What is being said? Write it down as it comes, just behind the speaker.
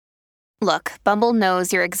Look, Bumble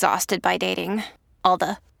knows you're exhausted by dating. All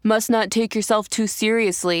the must not take yourself too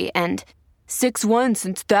seriously and 6'1"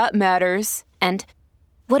 since that matters. And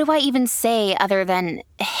what do I even say other than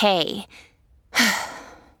hey?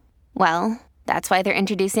 Well, that's why they're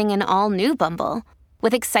introducing an all-new Bumble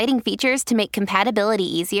with exciting features to make compatibility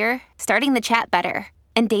easier, starting the chat better,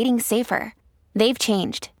 and dating safer. They've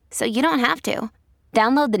changed, so you don't have to.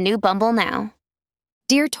 Download the new Bumble now.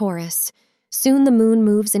 Dear Taurus, soon the moon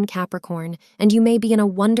moves in Capricorn, and you may be in a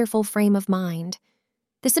wonderful frame of mind.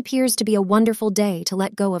 This appears to be a wonderful day to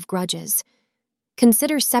let go of grudges.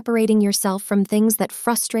 Consider separating yourself from things that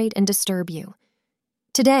frustrate and disturb you.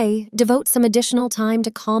 Today, devote some additional time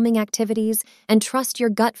to calming activities and trust your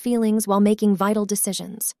gut feelings while making vital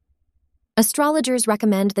decisions. Astrologers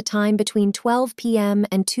recommend the time between 12 p.m.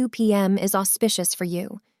 and 2 p.m. is auspicious for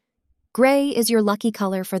you. Gray is your lucky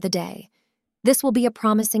color for the day. This will be a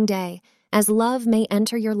promising day, as love may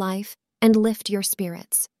enter your life and lift your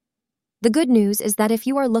spirits. The good news is that if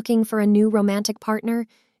you are looking for a new romantic partner,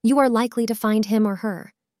 you are likely to find him or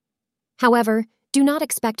her. However, do not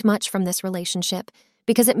expect much from this relationship,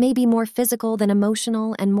 because it may be more physical than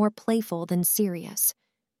emotional and more playful than serious.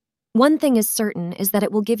 One thing is certain is that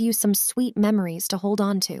it will give you some sweet memories to hold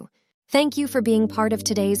on to. Thank you for being part of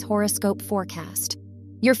today's horoscope forecast.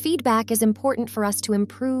 Your feedback is important for us to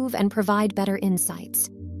improve and provide better insights.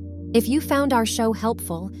 If you found our show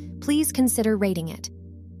helpful, please consider rating it.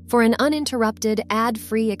 For an uninterrupted,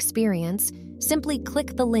 ad-free experience, simply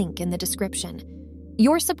click the link in the description.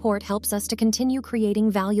 Your support helps us to continue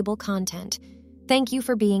creating valuable content. Thank you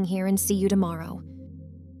for being here and see you tomorrow.